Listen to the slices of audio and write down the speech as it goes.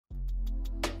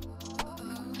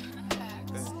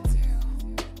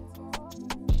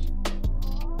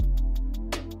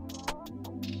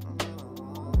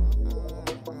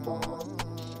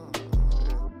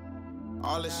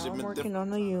I'm working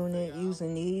on a unit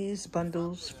using these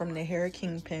bundles from the hair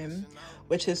Kingpin,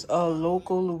 which is a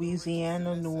local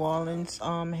Louisiana, New Orleans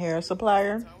hair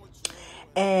supplier.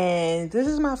 And this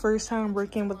is my first time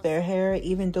working with their hair,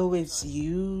 even though it's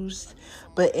used.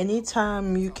 But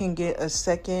anytime you can get a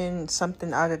second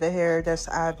something out of the hair, that's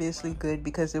obviously good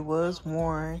because it was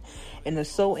worn. And the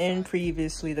sew-in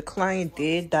previously, the client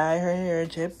did dye her hair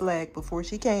jet black before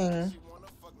she came.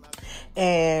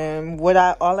 And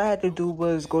all I had to do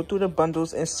was go through the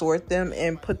bundles and sort them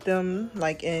and put them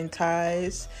like in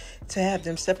ties to have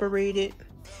them separated.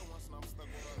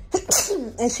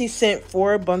 And she sent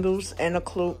 4 bundles and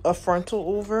a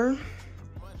frontal over,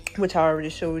 which I already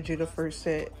showed you the first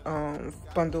set.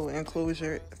 Bundle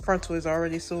enclosure frontal is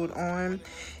already sewed on,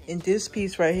 and this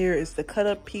piece right here is the cut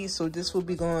up piece, so this will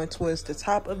be going towards the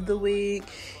top of the wig,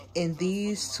 and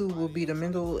these two will be the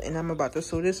middle, and I'm about to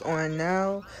sew this on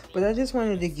now. But I just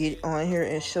wanted to get on here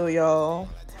and show y'all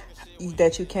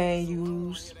that you can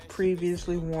use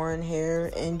previously worn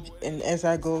hair, and as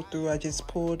I go through, I just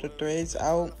pull the threads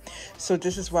out. So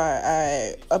this is why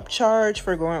I upcharge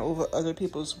for going over other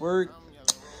people's work,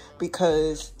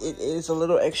 because it is a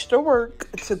little extra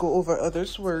work to go over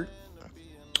others' work.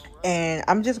 And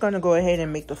I'm just going to go ahead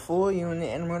and make the full unit,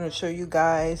 and I'm going to show you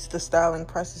guys the styling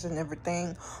process and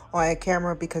everything on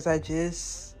camera, because I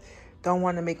just don't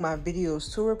want to make my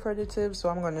videos too repetitive. So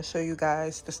I'm going to show you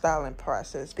guys the styling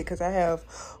process, because I have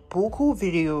buku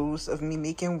videos of me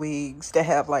making wigs that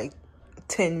have like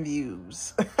 10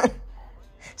 views.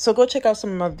 So go check out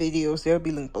some of my videos, they'll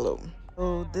be linked below.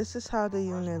 So this is how the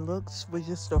unit looks with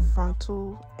just the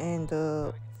frontal and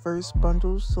the first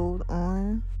bundle sewed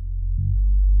on.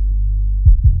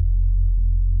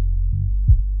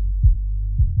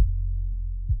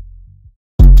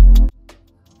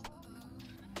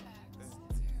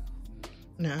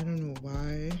 Now, I don't know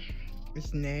why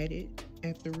it's natted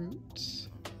at the roots,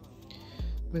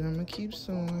 but I'm gonna keep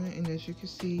sewing. And as you can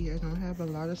see, I don't have a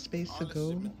lot of space to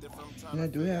go, and I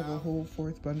do have a whole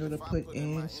 4th bundle to put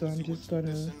in, so I'm just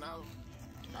gonna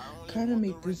kind of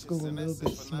make this go a little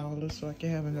bit smaller so I can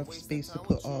have enough space to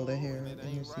put all the hair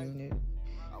in this unit.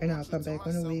 And I'll come back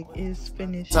when the wig is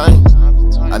finished.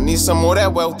 I need some more of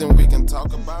that wealth, and we can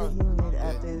talk about the unit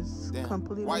after it's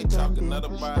completely done being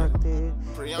constructed.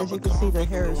 As you can see, the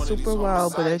hair is super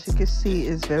wild, but as you can see,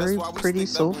 it's very pretty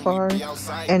so far.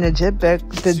 And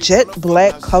the jet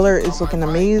black color is looking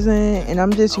amazing. And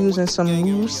I'm just using some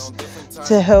mousse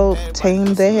to help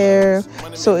tame the hair.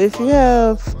 So if you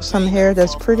have some hair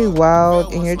that's pretty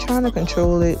wild and you're trying to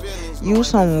control it, use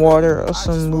some water or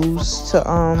some mousse to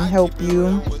help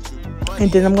you.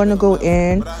 And then I'm going to go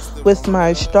in with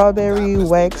my strawberry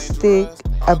wax stick.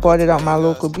 I bought it at my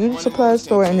local beauty supply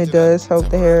store, and it does help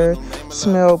the hair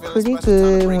smell pretty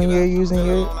good when you're using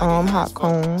your hot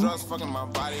comb.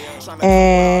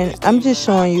 And I'm just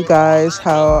showing you guys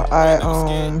how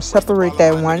I separate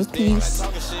that one piece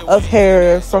of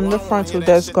hair from the frontal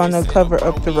that's going to cover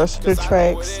up the rest of the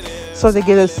tracks. So to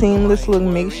get a seamless look,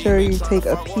 make sure you take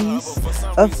a piece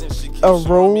of a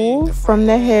roll from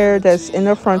the hair that's in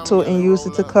the frontal and use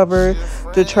it to cover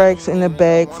the tracks in the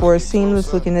back for a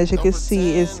seamless look. And as you can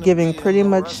see, it's giving pretty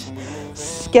much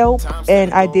scalp.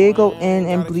 And I did go in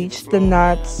and bleach the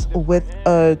knots with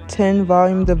a 10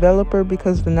 volume developer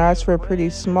because the knots were pretty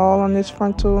small on this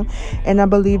frontal, and I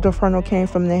believe the frontal came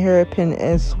from the hairpin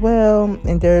as well.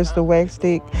 And there's the wax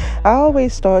stick. I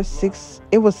always thought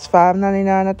it was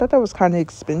 $5.99. I thought that was kind of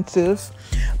expensive,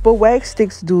 but wax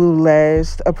sticks do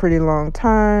last a pretty long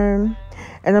time.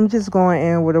 And I'm just going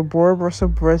in with a boar bristle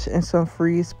brush and some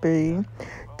freeze spray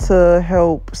to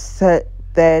help set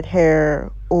that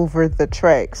hair over the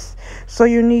tracks. So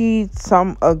you need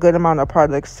a good amount of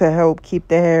products to help keep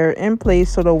the hair in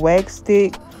place. So the wax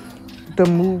stick, the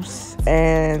mousse,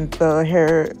 and the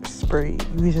hair spray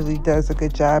usually does a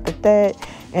good job at that.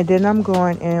 And then I'm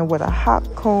going in with a hot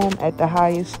comb at the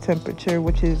highest temperature,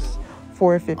 which is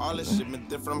 450. all this shit been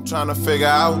different. I'm trying to figure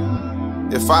out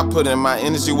if I put in my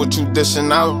energy, what you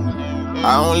dishing out.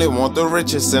 I only want the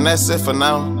richest, and that's it for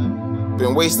now.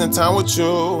 Been wasting time with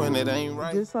you, and it ain't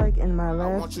right. Just like in my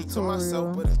last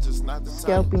tutorial,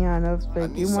 Scalpiana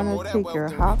effect, you want to take your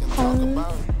hot comb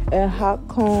and hot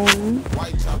comb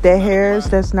the hairs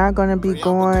that's not going to be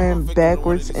going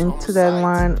backwards into that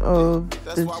line of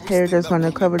the hair that's going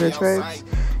to cover the tracks.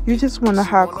 You just want to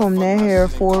hot comb that hair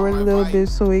forward a little bit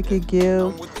so it could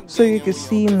so you can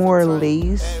see more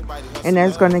lace, and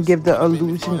that's going to give the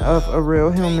illusion of a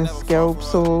real human scalp.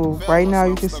 So right now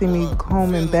you can see me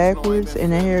combing backwards,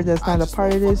 and the hair that's not a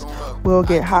part of this will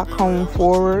get hot combed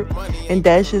forward, and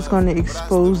that's just going to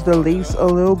expose the lace a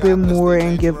little bit more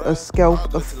and give a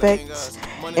scalp effect.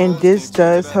 and this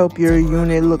does help your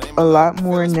unit look a lot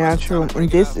more natural. And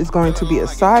this is going to be a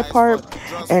side part,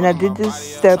 and I did this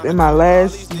step in my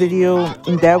last video,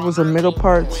 and that was a middle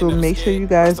part, so make sure you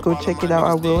guys go check it out.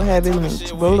 I will have it linked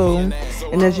below.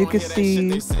 And as you can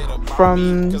see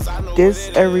from this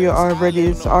area already,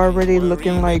 it's already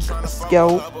looking like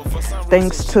scalp,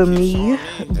 thanks to me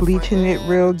bleaching it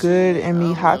real good and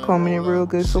me hot combing it real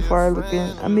good. So far looking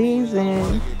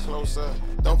amazing.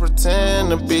 Don't pretend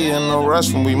to be in no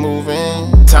rush when we move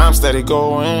in. Time steady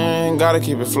going, gotta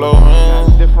keep it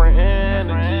flowing. Different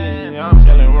energy, I'm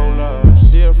feeling roll up.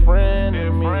 She a friend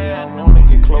of me, I wanna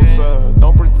get closer.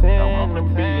 Don't pretend to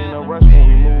be in no rush when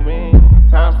we move in.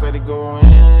 Time steady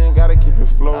going, gotta keep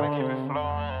it flowing.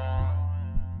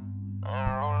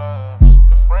 Roll up. She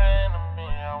a friend of me,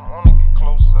 I wanna get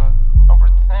closer. Don't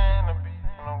pretend to be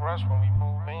in no rush when we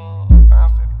move in. Time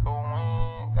steady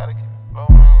going, gotta keep it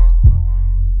flowing.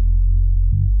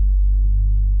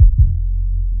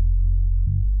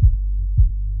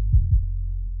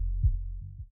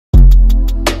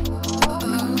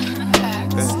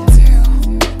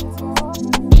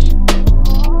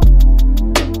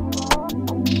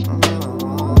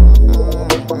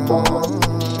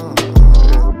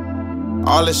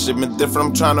 All this shit been different,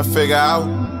 I'm trying to figure out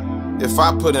if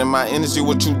I put in my energy,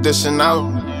 what you dishing out.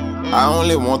 I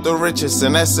only want the richest,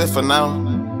 and that's it for now.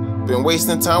 Been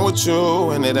wasting time with you,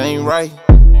 and it ain't right.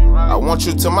 I want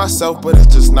you to myself, but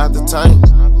it's just not the time.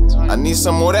 I need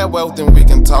some more of that wealth, and we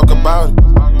can talk about it.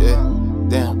 Yeah,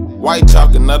 damn, white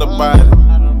chalk, another body.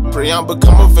 Pray I'm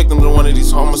become a victim to one of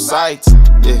these homicides.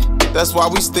 Yeah, that's why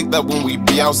we stick up when we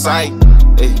be outside.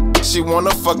 Hey, she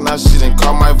wanna fuck, now she done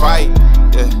call my vibe.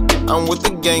 Yeah, I'm with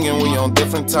the gang and we on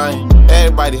different time.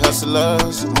 Everybody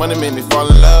hustlers, money made me fall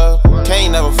in love.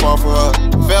 Can't never fall for her.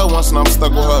 Fell once and I'm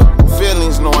stuck with her.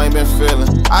 Feelings, no, I ain't been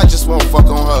feeling. I just won't fuck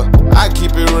on her. I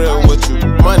keep it real with you.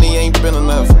 Money ain't been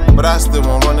enough, but I still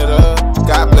won't run it up.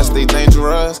 God bless, they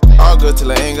dangerous. All good till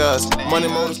they anger us. Money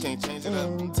motives can't change it up.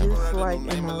 And just like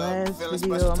in my last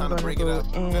video, I'm gonna go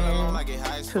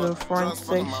in to the front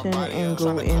section and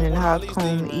go in and hot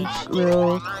comb each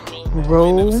little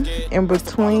row in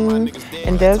between,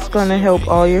 and that's gonna help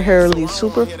all your hair leave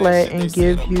super flat and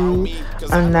give you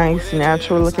a nice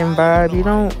natural looking vibe. You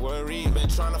don't,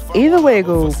 either way it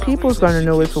goes, people's gonna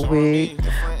know it's a wig,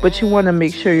 but you want to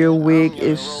make sure your wig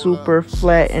is super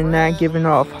flat and not giving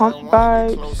off hump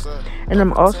vibes. And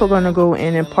I'm also going to go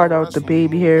in and part out the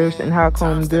baby hairs and hot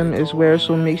comb them as well.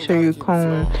 So make sure you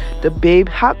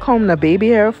hot comb the baby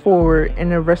hair forward and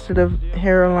the rest of the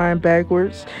hairline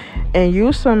backwards. And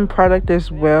use some product as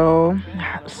well,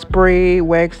 spray,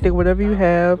 wax stick, whatever you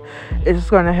have. It's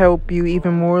going to help you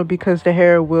even more because the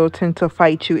hair will tend to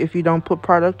fight you if you don't put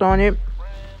product on it.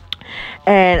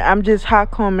 And I'm just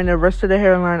hot combing the rest of the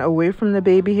hairline away from the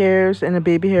baby hairs and the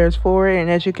baby hairs forward. And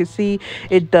as you can see,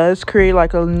 it does create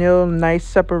like a little nice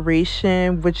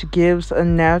separation, which gives a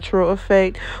natural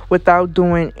effect without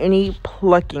doing any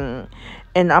plucking.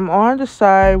 And I'm on the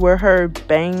side where her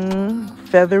bang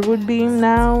feather would be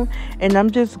now, and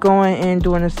I'm just going in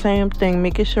doing the same thing,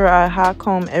 making sure I hot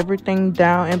comb everything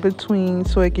down in between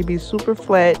so it can be super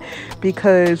flat,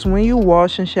 because when you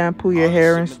wash and shampoo your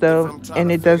hair and stuff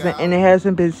and it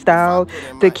hasn't been styled,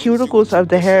 the cuticles of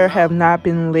the hair have not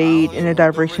been laid in the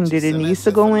direction that it needs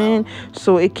to go in,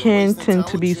 so it can tend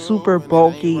to be super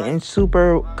bulky and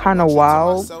super kind of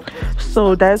wild.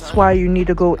 So that's why you need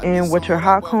to go in with your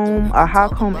hot comb. A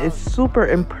hot comb is super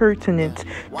impertinent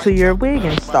to your wig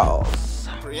installs.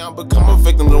 I'm become a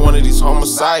victim to one of these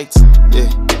homicides. Yeah,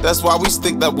 that's why we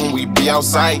stick up when we be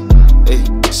outside. Hey,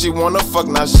 she wanna fuck,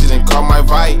 now she done call my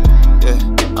vibe.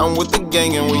 Yeah, I'm with the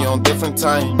gang and we on different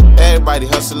time. Everybody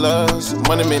hustlers,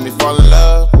 money made me fall in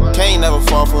love. Can't never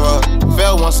fall for her.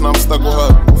 Fell once and I'm stuck with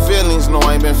her. Feelings, no,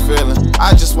 I ain't been feeling.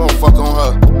 I just won't fuck on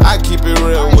her. I keep it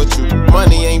real with you.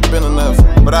 Money ain't been enough,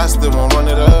 but I still won't run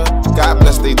it up. God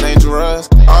bless, they dangerous.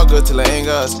 All good till they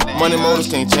anger us. Money motives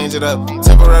can't change it up.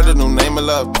 Temporary, new name of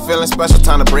love. Feeling special,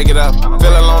 time to break it up.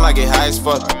 Feel alone, I get high as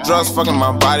fuck. Drugs fucking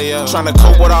my body up. Trying to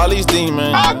cope with all these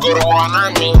demons. I go to war,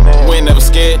 not me. We ain't never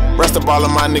scared. Rest of all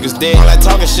of my niggas dead. All that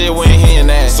talking shit, we ain't hearing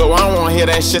that. So I don't wanna hear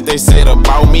that shit they said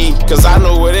about me. Cause I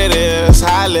know what it is.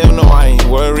 How I live, no, I ain't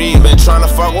worried. Been trying to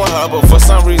fuck with her, but for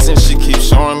some reason she keeps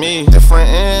showing me different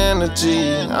energy.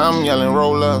 I'm yelling,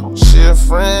 roll up. She a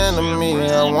friend of me,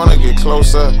 I wanna get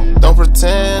closer. Don't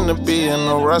pretend to be in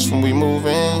no rush when we move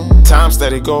in. Time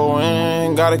steady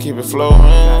going, gotta keep it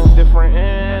flowing. Different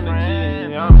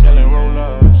energy, I'm yelling, roll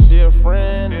up. She a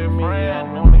friend of me, I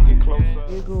wanna get closer.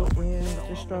 You go in with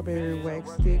the strawberry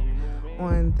wax stick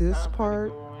on this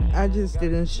part. I just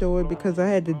didn't show it because I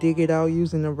had to dig it out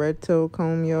using a red tail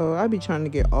comb, y'all. I be trying to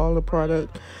get all the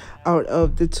product out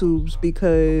of the tubes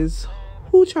because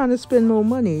who trying to spend no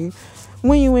money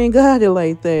when you ain't got it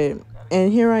like that?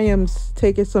 And here I am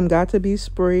taking some got to be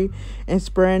spray and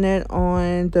spraying it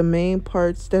on the main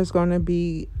parts that's going to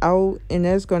be out, and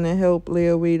that's going to help lay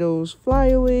away those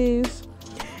flyaways.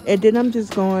 And then I'm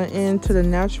just going into the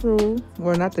natural,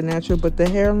 well, not the natural, but the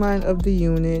hairline of the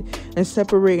unit and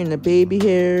separating the baby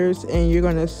hairs. And you're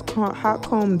going to hot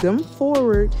comb them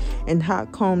forward and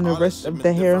hot comb the rest of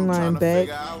the hairline back.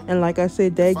 And like I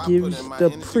said, that gives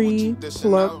the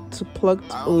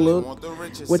plucked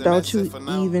look without you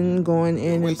even going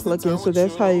in and plucking. So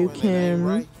that's how you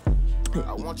can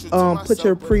put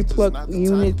your pre-plucked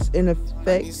units in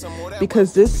effect,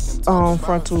 because this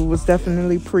frontal was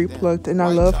definitely pre-plucked. And I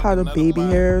love how the baby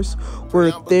hairs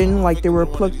were thin, like they were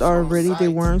plucked already. They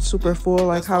weren't super full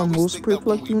like how most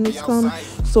pre-plucked units come.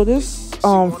 So this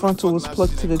frontal was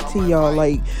plucked to the T, y'all.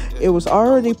 Like it was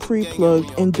already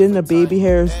pre-plucked, and then the baby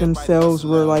hairs themselves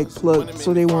were like plucked,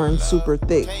 so they weren't super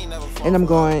thick. And I'm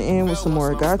going in with some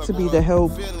more got to be to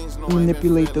help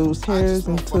manipulate those hairs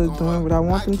into doing what I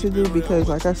want them to do, because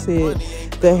like I said,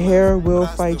 the hair will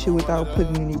fight you without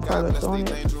putting any product on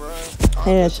it.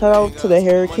 And shout out to the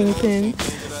hair Kingpin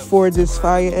for this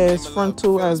fire ass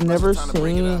frontal. I've never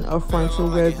seen a frontal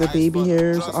where the baby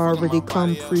hairs already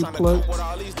come pre-plucked,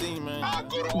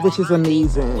 which is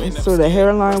amazing. So the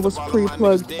hairline was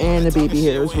pre-plucked and the baby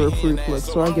hairs were pre-plucked,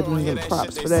 so I give them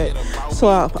props for that. So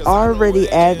I've already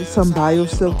added some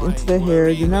BioSilk into the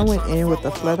hair. Then I went in with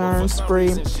the flat iron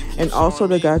spray and also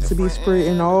the got to be spray,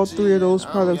 and all three of those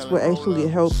products will actually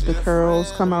help the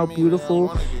curls come out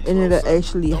beautiful, and it'll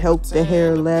actually help the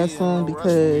hair last long,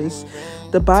 because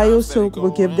the BioSilk will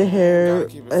give the hair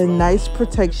a nice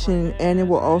protection, and it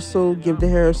will also give the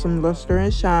hair some luster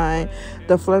and shine.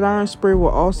 The flat iron spray will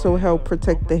also help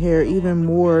protect the hair even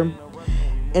more.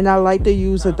 And I like to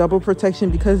use a double protection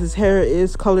because his hair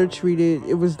is color treated.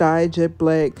 It was dyed jet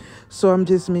black. So I'm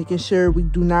just making sure we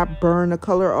do not burn the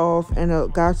color off. And a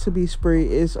got to be spray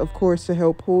is, of course, to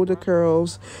help hold the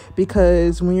curls,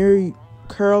 because when you're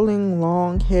curling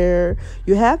long hair,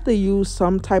 you have to use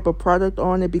some type of product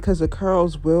on it, because the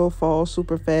curls will fall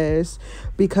super fast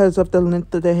because of the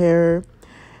length of the hair,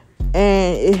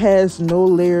 and it has no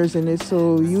layers in it.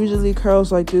 So usually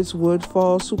curls like this would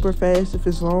fall super fast if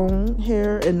it's long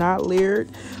hair and not layered.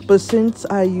 But since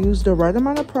I used the right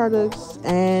amount of products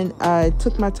and I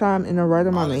took my time in the right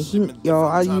amount of heat, y'all,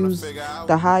 I used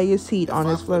the highest heat on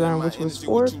this flat iron, which was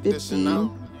 450.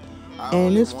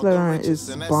 And this flat iron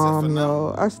is bomb,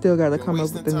 y'all. I still gotta come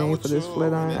up with the name for this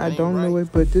flat iron. I don't know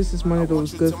it, but this is one of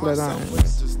those good flat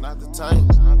irons.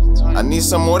 I need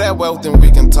some more of that wealth and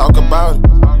we can talk about it.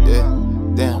 Yeah,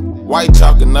 damn. White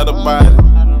chalk, another body.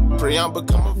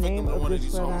 The name of this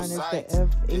flat iron is the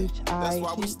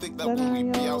FHI heat flat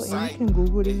iron, y'all. And you can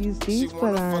Google these. These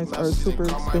flat irons are super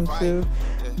expensive.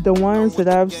 The ones that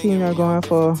I've seen are going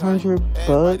for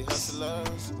 $100.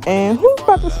 And who's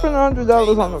about to spend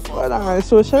 $100 on a flat iron?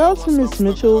 So shout out to Miss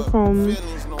Mitchell from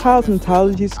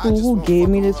cosmetology school who gave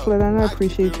me this flat iron. I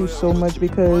appreciate you so much,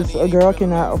 because a girl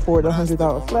cannot afford a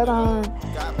 $100 flat iron.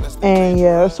 And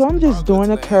yeah, so I'm just doing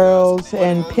the curls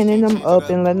and pinning them up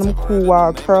and letting them cool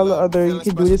while I curl the other. You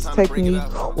can do this technique,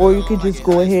 or you could just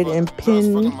go ahead and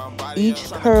pin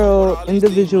each curl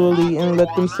individually and let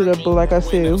them sit up. But like I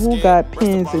said, who got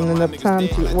pins and enough time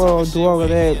to do all of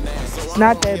that? It's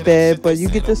not that bad, but you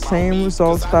get the same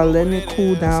results by letting it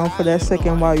cool down for that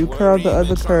second while you curl the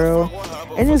other curl.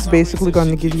 And it's basically going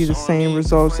to give you the same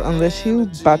results, unless you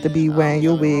about to be wearing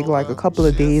your wig like a couple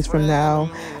of days from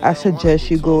now. I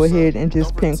suggest you go ahead and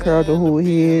just pin curl the whole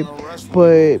head.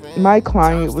 But my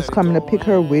client was coming to pick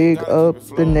her wig up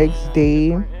the next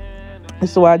day,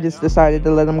 so I just decided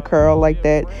to let them curl like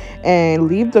that and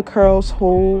leave the curls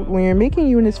whole. When you're making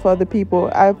units for other people,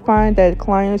 I find that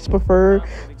clients prefer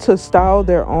to style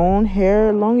their own hair.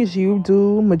 As long as you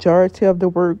do majority of the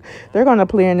work, they're going to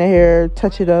play in the hair,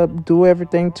 touch it up, do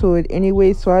everything to it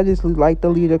anyway. So I just like to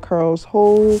leave the curls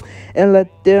whole and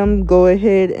let them go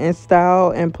ahead and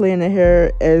style and play in the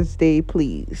hair as they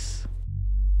please.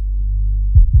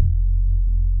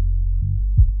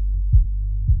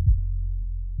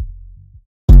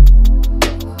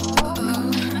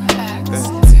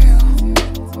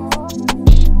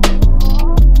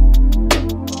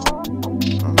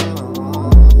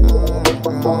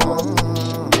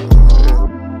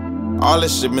 All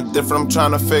this shit been different, I'm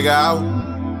trying to figure out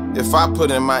if I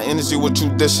put in my energy, what you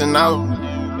dishing out.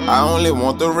 I only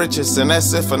want the richest, and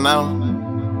that's it for now.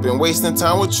 Been wasting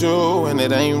time with you, and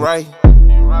it ain't right.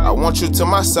 I want you to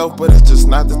myself, but it's just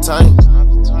not the time.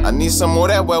 I need some more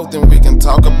of that wealth and we can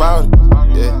talk about it.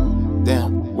 Yeah,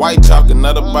 damn, white chalk,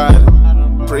 another body.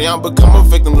 Pray I'm become a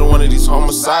victim to one of these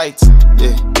homicides.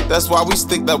 Yeah, that's why we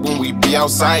stick up when we be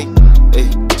outside. Hey,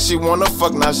 she wanna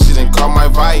fuck, now she done call my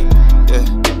vibe.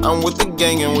 Yeah, I'm with the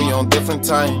gang and we on different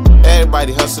time.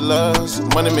 Everybody hustlers,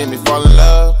 money made me fall in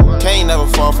love. Can't never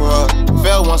fall for her.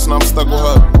 Fell once and I'm stuck with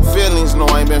her. Feelings, no,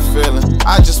 I ain't been feeling.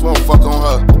 I just won't fuck on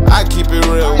her. I keep it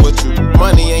real with you.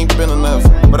 Money ain't been enough,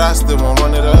 but I still won't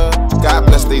run it up. God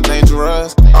bless, they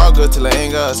dangerous. All good till they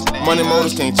anger us. Money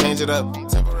motives can't change it up.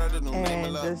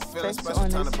 And the specs on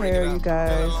this hair, you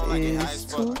guys, is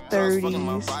 2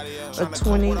 30s, a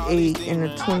 28, and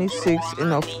a 26,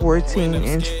 and a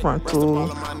 14-inch frontal.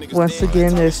 Once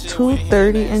again, there's 2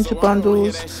 30-inch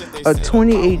bundles, a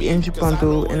 28-inch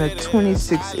bundle, and a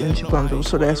 26-inch bundle.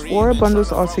 So that's 4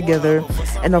 bundles altogether,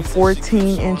 and a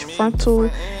 14-inch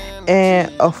frontal and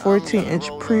a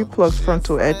 14-inch pre-plucked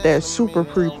frontal at that, super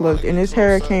pre-plucked. And this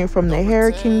hair came from the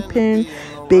hair Kingpin,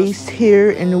 based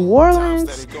here in New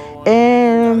Orleans.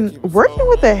 And working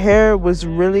with the hair was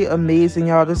really amazing,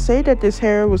 y'all. To say that this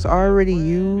hair was already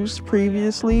used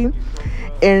previously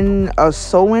in a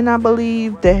sewing, I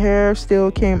believe, the hair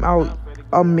still came out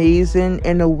amazing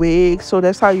in a wig. So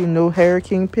that's how you know hair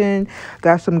Kingpin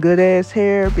got some good ass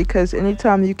hair, because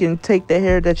anytime you can take the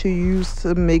hair that you use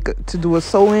to do a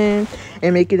sew-in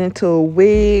and make it into a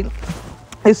wig,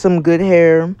 it's some good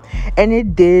hair. And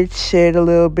it did shed a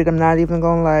little bit, I'm not even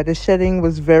gonna lie. The shedding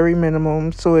was very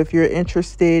minimum. So if you're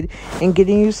interested in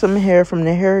getting you some hair from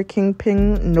the hair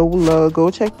Kingpin, no love, go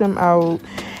check them out.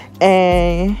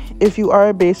 And if you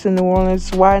are based in New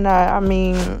Orleans, why not? I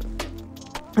mean,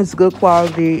 it's good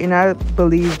quality, and I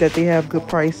believe that they have good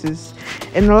prices.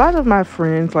 And a lot of my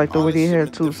friends like the way they hair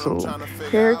too. So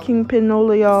hair Kingpin,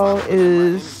 Nola, y'all,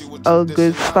 is a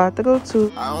good spot to go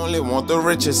to. I only want the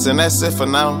richest, and that's it for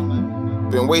now.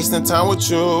 Been wasting time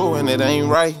with you, and it ain't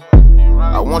right.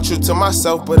 I want you to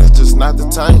myself, but it's just not the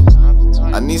time.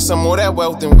 I need some more of that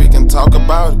wealth, and we can talk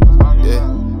about it.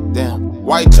 Yeah, damn,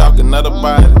 white chalk, another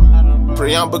body.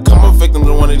 Pray I'm become a victim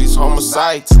to one of these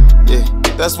homicides. Yeah,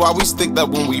 that's why we stick up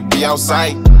when we be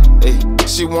outside. Hey,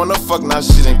 she wanna fuck, now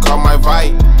she done call my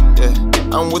vibe.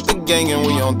 Yeah, I'm with the gang and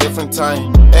we on different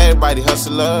time. Everybody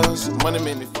hustlers, money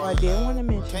made me fall. I did want to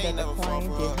mention that the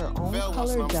client did her own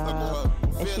color job,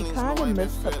 and she kind of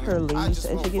messed up her lace.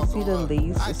 As you can see, the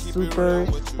lace is super,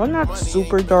 well, not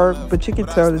super dark, but you can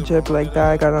tell the jet black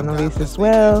dye got on the lace as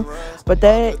well. But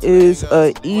that is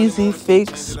a easy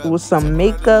fix with some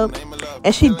makeup.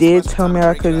 And she did tell me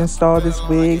I could install this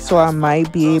wig, so I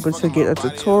might be able to get a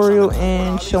tutorial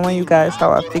in showing you guys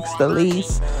how I fix the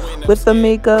lace with the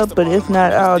makeup. But if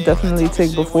not, I'll definitely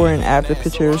take before and after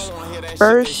pictures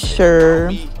for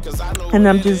sure. And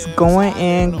I'm just going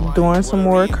in, doing some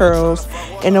more curls.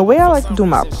 And the way I like to do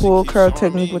my pull curl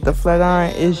technique with the flat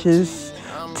iron is just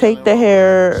take the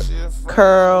hair,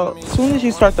 curl. As soon as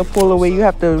you start to pull away, you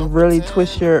have to really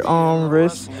twist your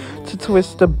wrist to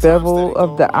twist the bevel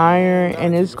of the iron,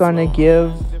 and it's gonna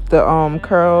give the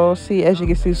curl. See, as you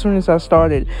can see, as soon as I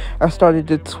started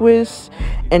to twist,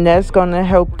 and that's gonna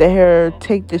help the hair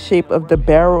take the shape of the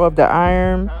barrel of the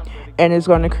iron, and it's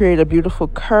going to create a beautiful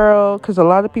curl, because a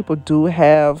lot of people do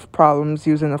have problems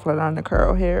using the flat iron to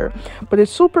curl hair, but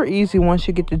it's super easy once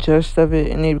you get the gist of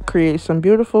it, and it creates some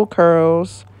beautiful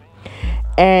curls.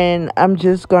 And I'm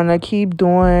just gonna keep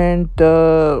doing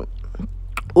the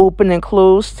open and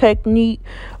close technique,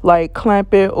 like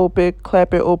clamp it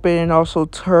open, and also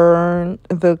turn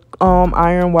the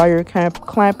iron while you're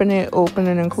clamping it,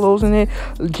 opening and closing it,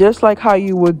 just like how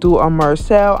you would do a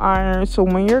Marcel iron. So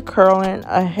when you're curling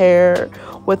a hair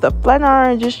with a flat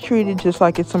iron, just treat it just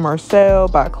like it's a Marcel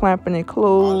by clamping it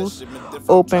closed,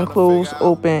 open, close,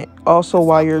 open, also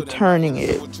while you're turning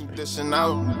it.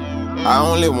 I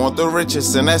only want the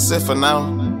richest, and that's it for now.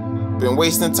 Been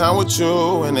wasting time with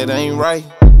you, and it ain't right.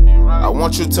 I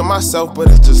want you to myself, but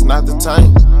it's just not the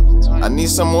time. I need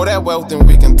some more of that wealth, and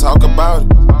we can talk about it.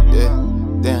 Yeah,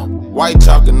 damn, white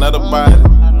chalk, another body.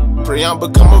 Pray I'm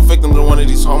become a victim to one of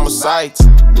these homicides.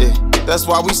 Yeah, that's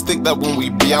why we stick up when we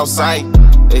be outside.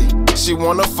 Hey, she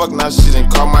wanna fuck, now she done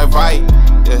call my vibe.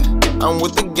 Yeah, I'm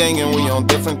with the gang and we on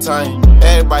different time.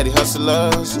 Everybody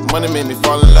hustlers, money made me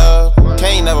fall in love.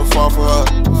 Can't never fall for her.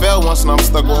 Fell once and I'm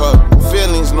stuck with her.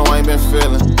 Feelings, no, I ain't been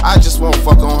feeling. I just won't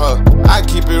fuck on her. I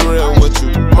keep it real with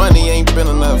you. Money ain't been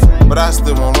enough, but I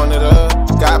still won't run it up.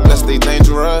 God bless, they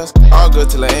dangerous. All good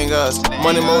till it ain't us.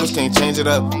 Money motives can't change it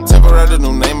up. Temporary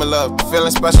new name of love.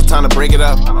 Feeling special, time to break it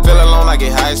up. Feel alone, I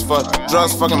get high as fuck.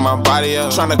 Drugs fucking my body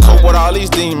up. Tryna cope with all these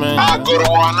demons. I go to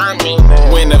war, not me.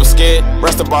 We ain't never scared.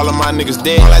 Rest up all of my niggas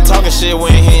dead. All that talking shit, we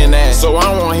ain't hearing that. So I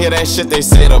don't wanna hear that shit they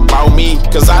said about me.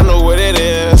 Cause I know what it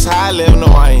is. How I live, no,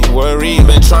 I ain't worried.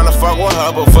 Been tryna fuck with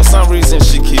her, but for some reason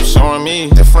she keeps showing me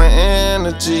different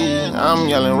energy. I'm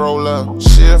yelling, roll up.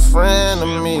 She a friend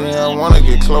of me. I wanna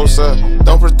get closer.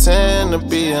 Don't pretend to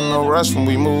be in no rush when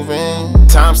we moving.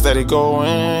 Time steady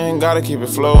going. Gotta keep it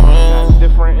flowing.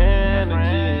 Different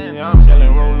energy. I'm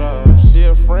yelling, roll up. She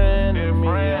a friend of me.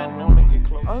 I wanna get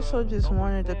closer. Also just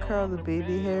wanted to curl the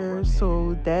baby hair,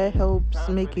 so that helps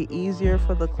make it easier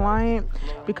for the client,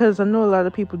 because I know a lot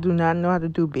of people do not know how to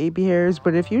do baby hairs,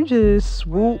 but if you just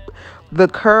swoop the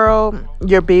curl,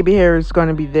 your baby hair is going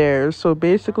to be there. So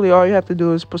basically all you have to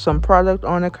do is put some product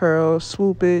on a curl,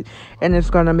 swoop it, and it's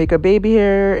going to make a baby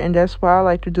hair. And that's why I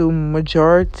like to do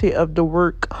majority of the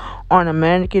work on a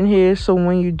mannequin hair, so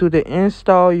when you do the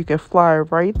install you can fly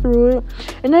right through it.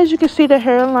 And as you can see, the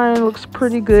hairline looks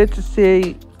pretty good. To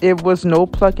see it was no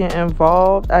plucking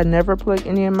involved. I never pluck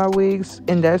any of my wigs,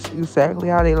 and that's exactly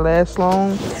how they last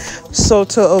long. So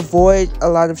to avoid a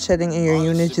lot of shedding in your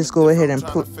unit, just go ahead and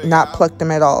not pluck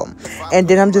them at all. And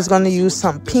then I'm just going to use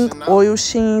some pink oil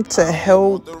sheen to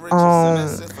help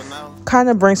kind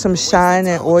of bring some shine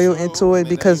and oil into it,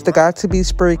 because the got to be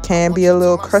spray can be a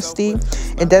little crusty,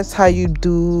 and that's how you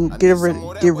do get rid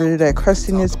of that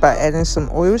crustiness, by adding some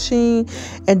oil sheen.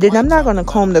 And then I'm not going to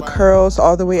comb the curls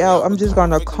all the way out. I'm just going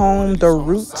to comb the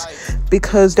roots,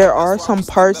 because there are some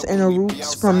parts in the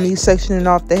roots from me sectioning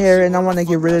off the hair, and I want to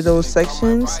get rid of those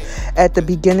sections at the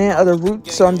beginning of the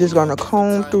root. So I'm just going to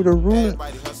comb through the root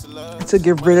to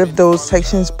get rid of those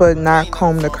sections, but not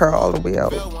comb the curl all the way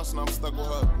out.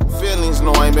 Feelings,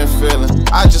 no, I ain't been feeling.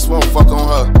 I just won't fuck on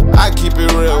her. I keep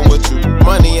it real with you.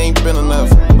 Money ain't been enough,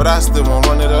 but I still won't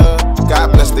run it up.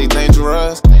 God bless, they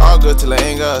dangerous. All good till it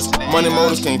ain't us. Money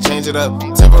motives can't change it up.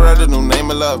 Temporary new name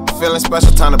of love. Feeling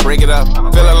special, time to break it up.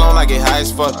 Feel alone, I get high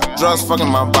as fuck. Drugs fucking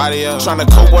my body up. Tryna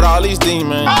cope with all these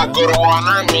demons. I go to war,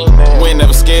 not me. We ain't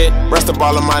never scared. Rest up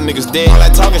all of my niggas dead. All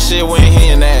that talking shit, we ain't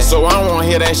hearing that. So I don't wanna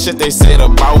hear that shit they said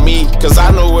about me. Cause I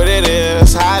know what it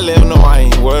is. How I live, no, I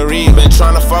ain't worried. Been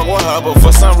tryna fuck with her, but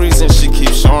for some reason she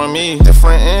keeps showing me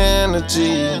different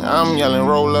energy. I'm yelling,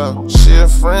 roll up. She a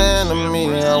friend of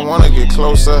me. I wanna get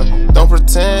closer. Don't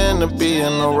pretend to be in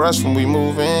no rush when we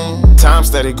moving. Time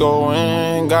steady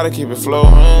going. Gotta keep it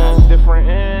flowing. Different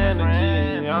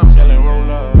energy. I'm yelling,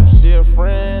 roll up. She a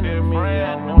friend of me.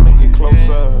 I wanna get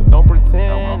closer. Don't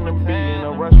pretend to be in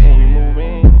no rush when we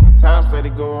moving. Time steady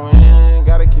going.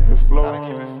 Gotta keep it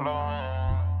flowing.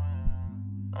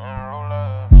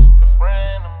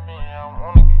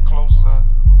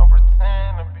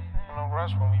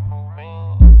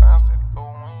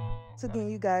 So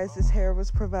again, you guys, this hair was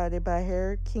provided by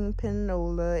Hair Kingpin,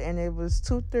 and it was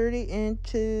 2 30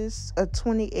 inches, a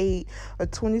 28, a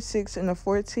 26, and a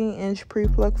 14-inch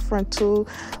pre-pluck frontal,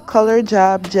 color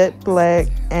job jet black,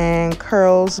 and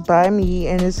curls by me.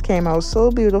 And this came out so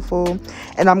beautiful,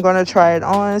 and I'm gonna try it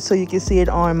on so you can see it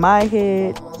on my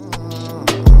head.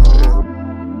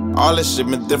 All this shit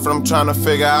been different, I'm trying to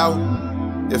figure out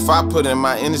if I put in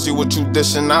my energy, what you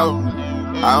dishing out.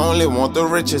 I only want the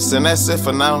richest, and that's it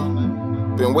for now.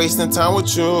 Been wasting time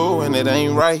with you, and it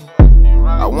ain't right.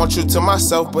 I want you to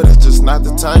myself, but it's just not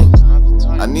the time.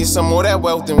 I need some more of that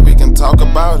wealth, and we can talk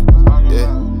about it. Yeah,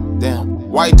 damn,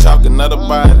 white chalk, another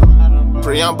body.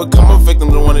 Pray I'm become a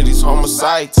victim to one of these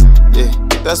homicides. Yeah,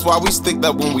 that's why we stick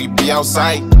up when we be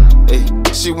outside. Hey,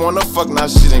 she wanna fuck, now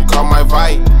she didn't call my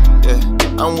vibe.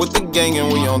 Yeah, I'm with the gang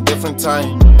and we on different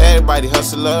time. Everybody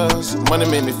hustlers, money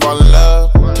made me fall in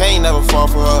love. Can't never fall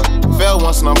for her. Fell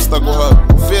once and I'm stuck with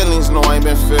her. Feelings, no, I ain't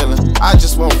been feeling. I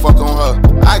just won't fuck on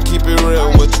her. I keep it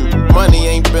real with you. Money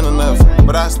ain't been enough,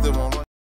 but I still won't.